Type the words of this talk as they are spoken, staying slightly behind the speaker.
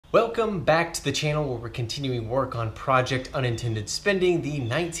Welcome back to the channel where we're continuing work on Project Unintended Spending, the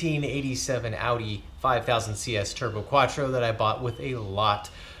 1987 Audi 5000 CS Turbo Quattro that I bought with a lot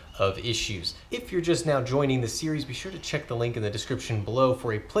of issues. If you're just now joining the series, be sure to check the link in the description below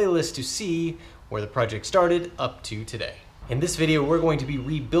for a playlist to see where the project started up to today. In this video, we're going to be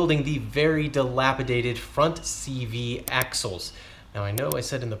rebuilding the very dilapidated front CV axles. Now I know I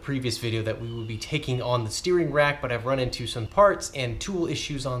said in the previous video that we would be taking on the steering rack, but I've run into some parts and tool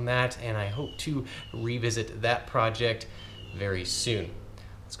issues on that, and I hope to revisit that project very soon.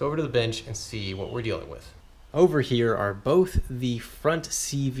 Let's go over to the bench and see what we're dealing with. Over here are both the front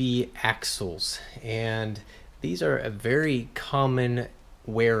CV axles, and these are a very common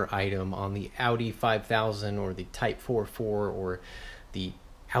wear item on the Audi 5000 or the Type 44 or the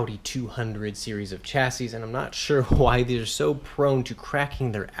Audi 200 series of chassis, and I'm not sure why they're so prone to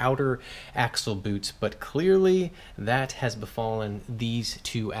cracking their outer axle boots, but clearly that has befallen these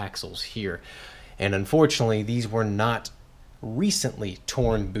two axles here. And unfortunately, these were not recently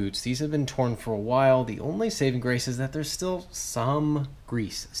torn boots. These have been torn for a while. The only saving grace is that there's still some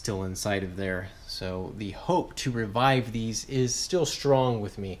grease still inside of there. So the hope to revive these is still strong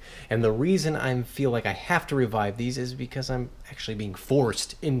with me. And the reason I feel like I have to revive these is because I'm actually being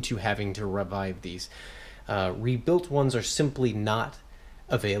forced into having to revive these. Rebuilt ones are simply not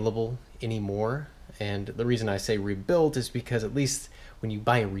available anymore. And the reason I say rebuilt is because at least when you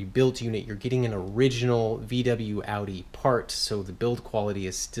buy a rebuilt unit, you're getting an original VW Audi part, so the build quality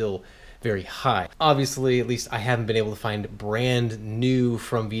is still very high. Obviously, at least I haven't been able to find brand new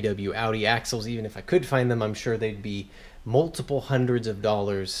from VW Audi axles. Even if I could find them, I'm sure they'd be multiple hundreds of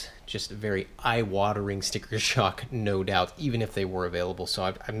dollars, just very eye-watering sticker shock, no doubt, even if they were available.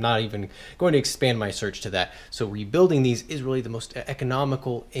 So I'm not even going to expand my search to that. So rebuilding these is really the most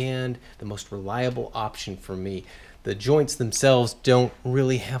economical and the most reliable option for me. The joints themselves don't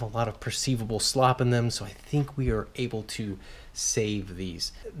really have a lot of perceivable slop in them, so I think we are able to save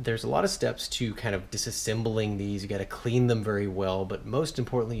these. There's a lot of steps to kind of disassembling these. You got to clean them very well, but most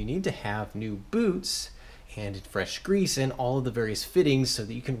importantly, you need to have new boots and fresh grease and all of the various fittings so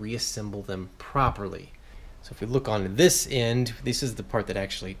that you can reassemble them properly. So if we look on this end, this is the part that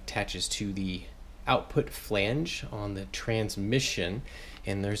actually attaches to the output flange on the transmission,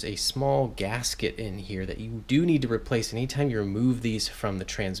 and there's a small gasket in here that you do need to replace anytime you remove these from the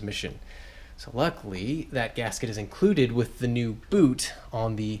transmission. So luckily that gasket is included with the new boot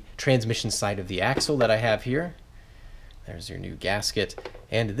on the transmission side of the axle that I have here. There's your new gasket,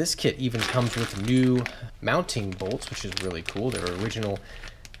 and this kit even comes with new mounting bolts, which is really cool. They're original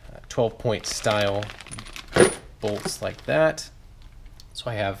 12-point style bolts like that. So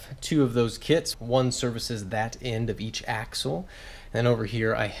I have two of those kits. One services that end of each axle. And over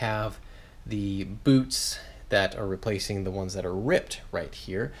here I have the boots that are replacing the ones that are ripped right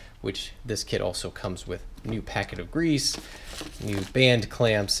here, which this kit also comes with new packet of grease, new band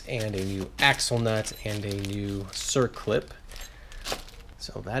clamps, and a new axle nut, and a new circlip.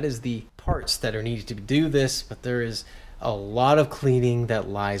 So that is the parts that are needed to do this, but there is a lot of cleaning that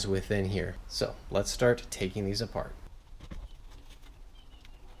lies within here. So let's start taking these apart.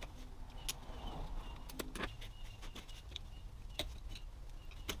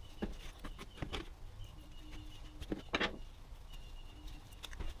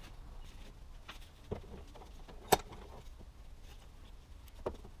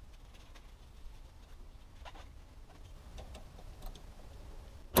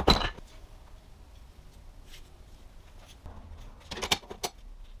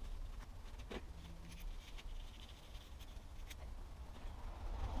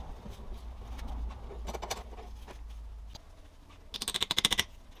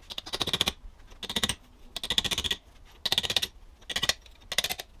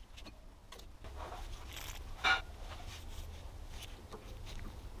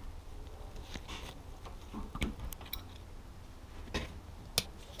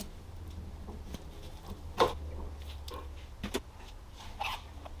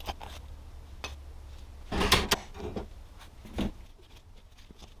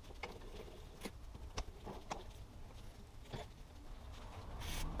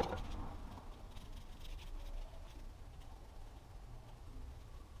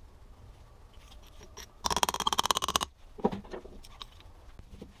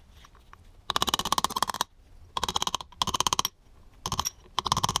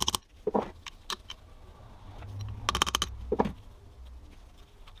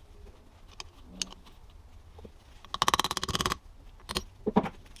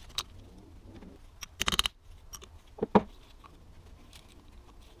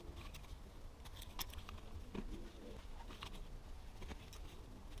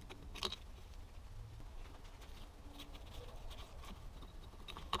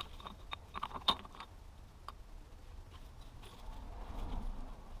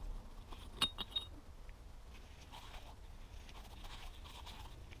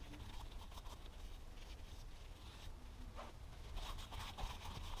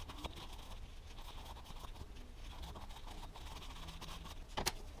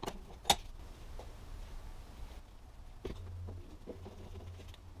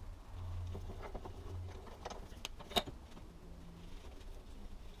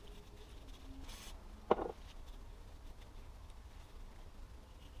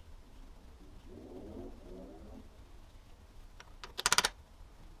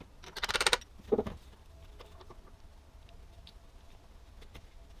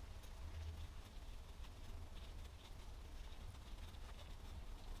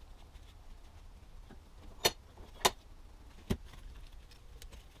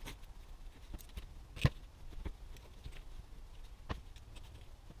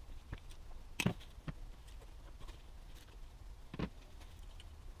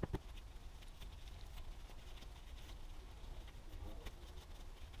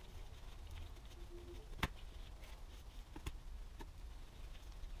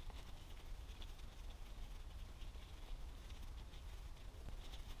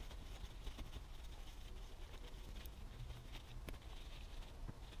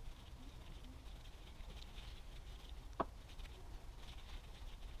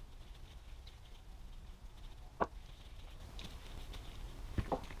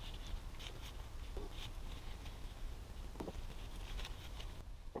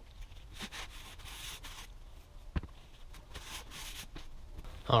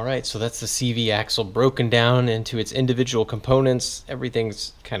 All right, so that's the CV axle broken down into its individual components.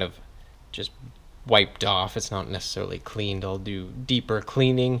 Everything's kind of just wiped off. It's not necessarily cleaned. I'll do deeper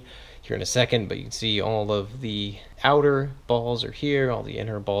cleaning here in a second, but you can see all of the outer balls are here, all the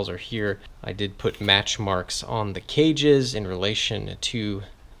inner balls are here. I did put match marks on the cages in relation to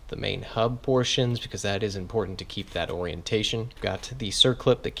the main hub portions because that is important to keep that orientation. We've got the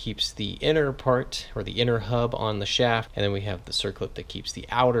circlip that keeps the inner part or the inner hub on the shaft, and then we have the circlip that keeps the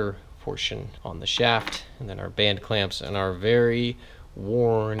outer portion on the shaft, and then our band clamps and our very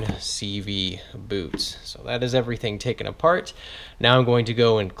worn CV boots. So that is everything taken apart. Now I'm going to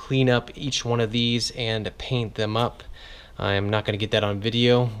go and clean up each one of these and paint them up. I'm not going to get that on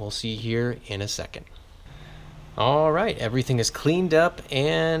video. We'll see here in a second. All right, everything is cleaned up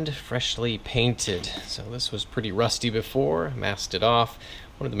and freshly painted. So this was pretty rusty before. Masked it off.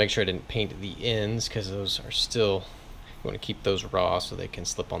 Wanted to make sure I didn't paint the ends because those are still, you want to keep those raw so they can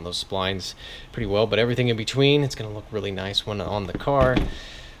slip on those splines pretty well. But everything in between, it's going to look really nice when on the car.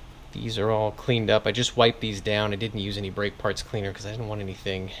 These are all cleaned up. I just wiped these down. I didn't use any brake parts cleaner because I didn't want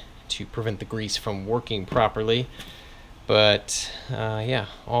anything to prevent the grease from working properly. But yeah,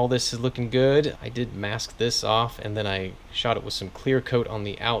 all this is looking good. I did mask this off and then I shot it with some clear coat on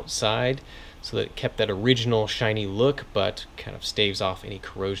the outside so that it kept that original shiny look but kind of staves off any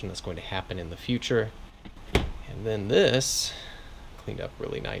corrosion that's going to happen in the future. And then this cleaned up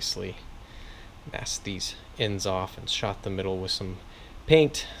really nicely. Masked these ends off and shot the middle with some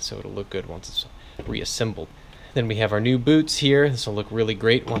paint so it'll look good once it's reassembled. Then we have our new boots here. This will look really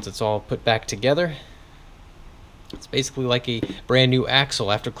great once it's all put back together. It's basically like a brand new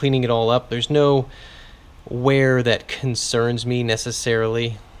axle. After cleaning it all up, there's no wear that concerns me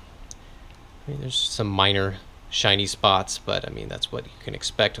necessarily. I mean, there's some minor shiny spots, but I mean, that's what you can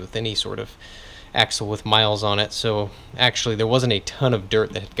expect with any sort of axle with miles on it. So actually there wasn't a ton of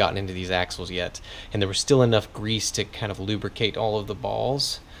dirt that had gotten into these axles yet, and there was still enough grease to kind of lubricate all of the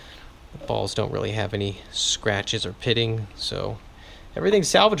balls. The balls don't really have any scratches or pitting, so everything's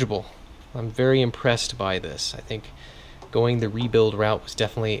salvageable. I'm very impressed by this. I think going the rebuild route was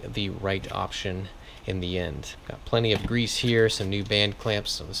definitely the right option in the end. Got plenty of grease here, some new band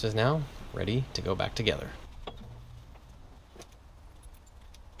clamps, so this is now ready to go back together.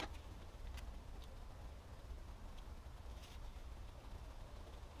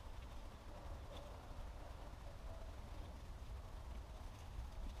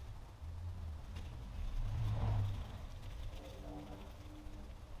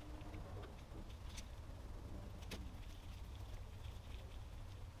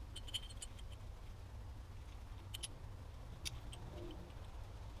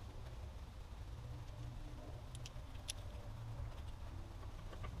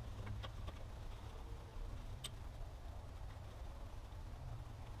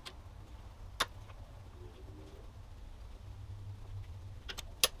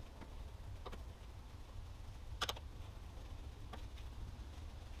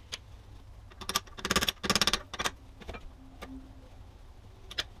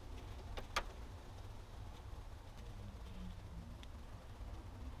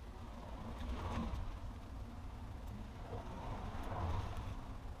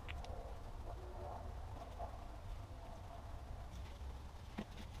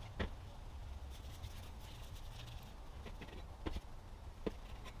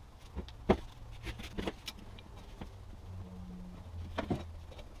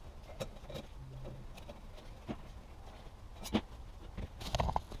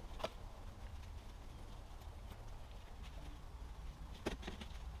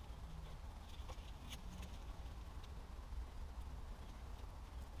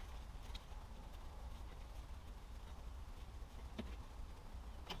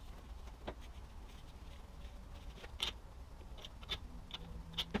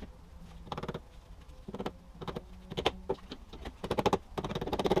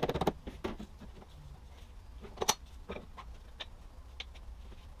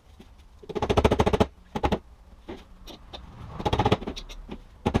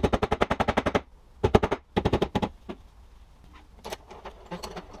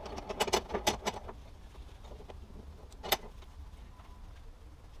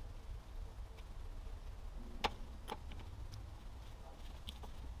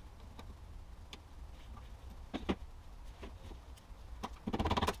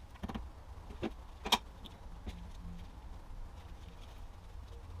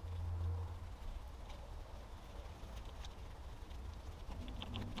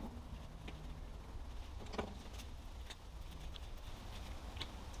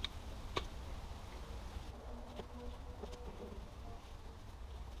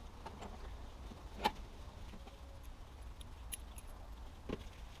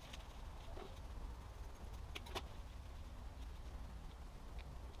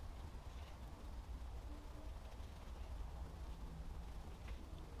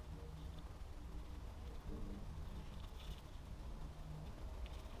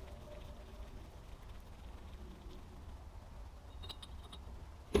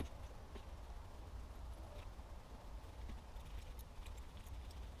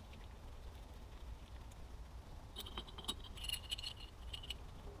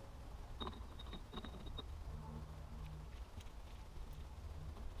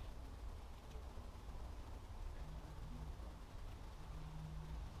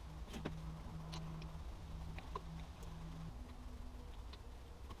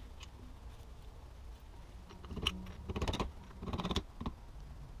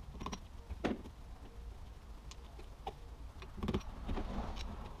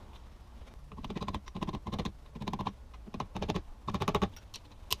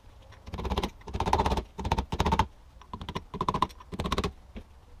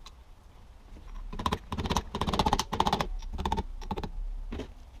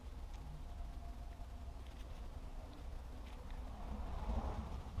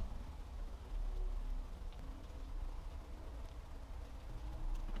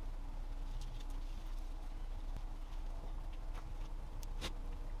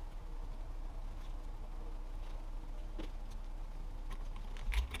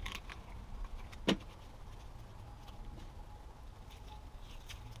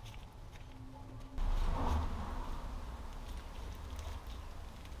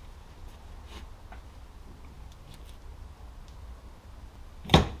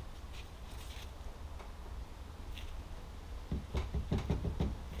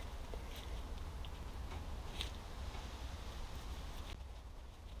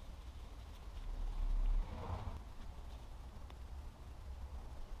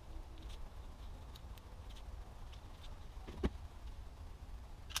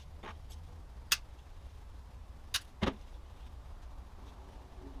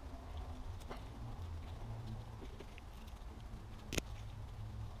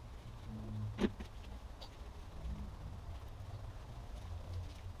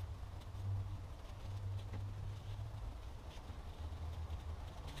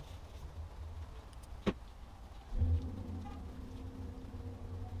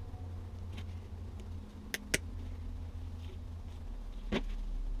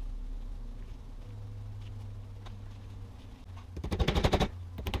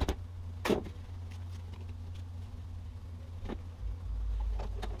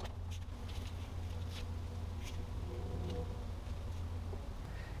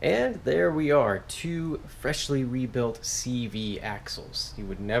 And there we are, two freshly rebuilt CV axles. You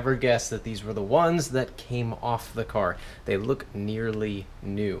would never guess that these were the ones that came off the car. They look nearly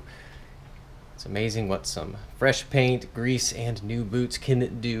new. It's amazing what some fresh paint, grease, and new boots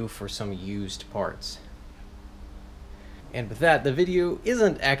can do for some used parts. And with that, the video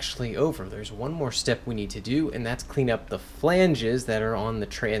isn't actually over. There's one more step we need to do, and that's clean up the flanges that are on the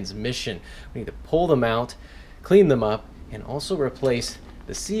transmission. We need to pull them out, clean them up, and also replace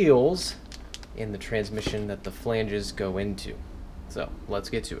the seals in the transmission that the flanges go into. So let's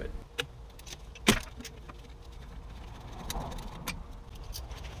get to it.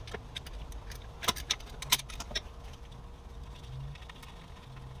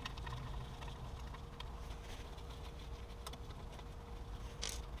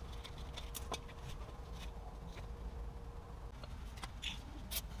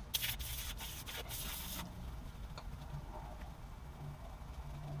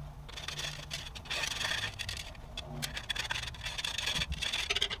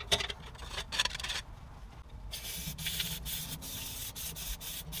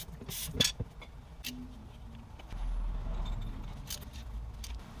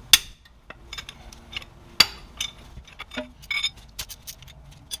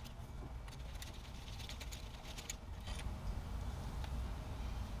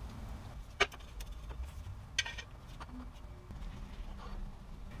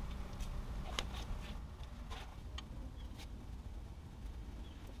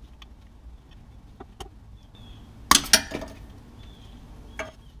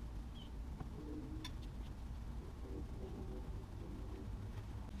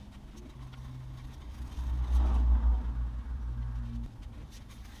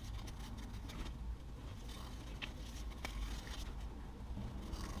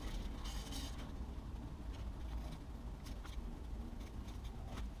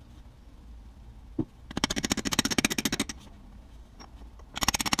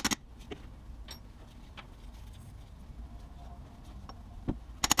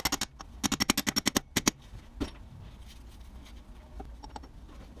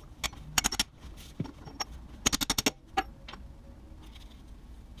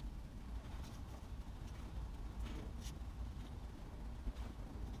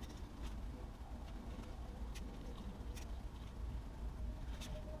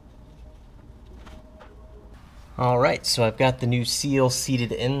 All right, so I've got the new seal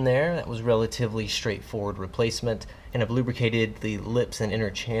seated in there. That was relatively straightforward replacement, and I've lubricated the lips and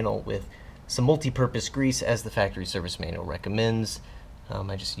inner channel with some multi-purpose grease as the factory service manual recommends.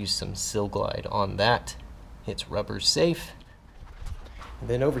 I just used some Seal Glide on that. It's rubber safe. And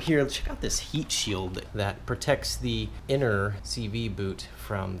then over here, check out this heat shield that protects the inner CV boot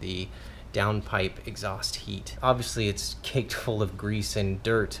from the downpipe exhaust heat. Obviously it's caked full of grease and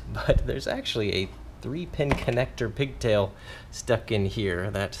dirt, but there's actually a 3-pin connector pigtail stuck in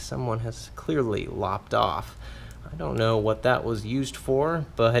here that someone has clearly lopped off. I don't know what that was used for,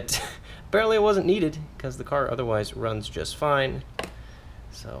 but apparently it wasn't needed because the car otherwise runs just fine.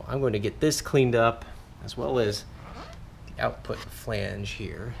 So I'm going to get this cleaned up, as well as the output flange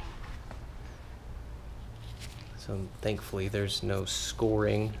here. So thankfully there's no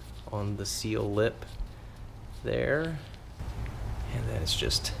scoring on the seal lip there, and then it's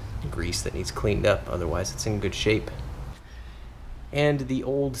just grease that needs cleaned up, otherwise it's in good shape. And the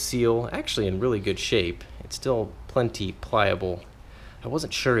old seal, actually in really good shape. It's still plenty pliable. I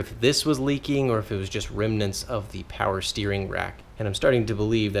wasn't sure if this was leaking or if it was just remnants of the power steering rack, and I'm starting to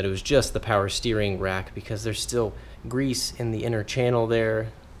believe that it was just the power steering rack because there's still grease in the inner channel there.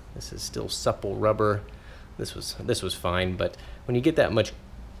 This is still supple rubber. This was fine, but when you get that much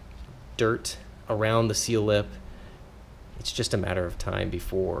dirt around the seal lip, it's just a matter of time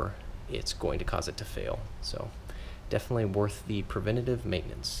before it's going to cause it to fail. So definitely worth the preventative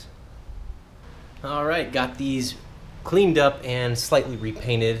maintenance. All right, got these cleaned up and slightly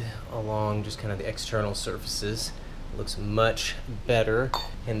repainted along just kind of the external surfaces. It looks much better.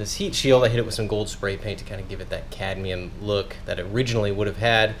 And this heat shield, I hit it with some gold spray paint to kind of give it that cadmium look that it originally would have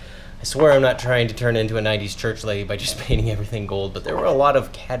had. I swear I'm not trying to turn into a 90s church lady by just painting everything gold, but there were a lot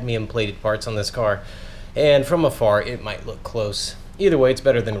of cadmium plated parts on this car, and from afar it might look close. Either way, it's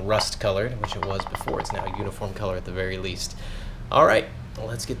better than rust colored, which it was before. It's now a uniform color at the very least. All right,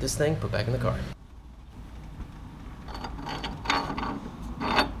 let's get this thing put back in the car.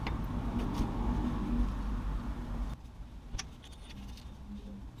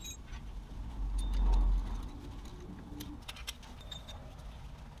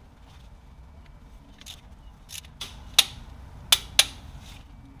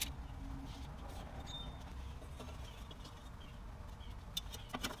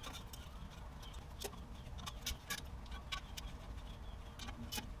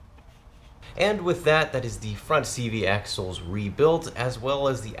 And with that, that is the front CV axles rebuilt, as well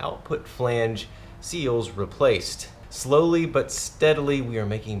as the output flange seals replaced. Slowly but steadily, we are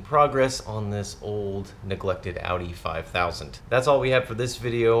making progress on this old, neglected Audi 5000. That's all we have for this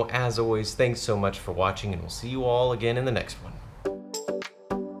video. As always, thanks so much for watching, and we'll see you all again in the next one.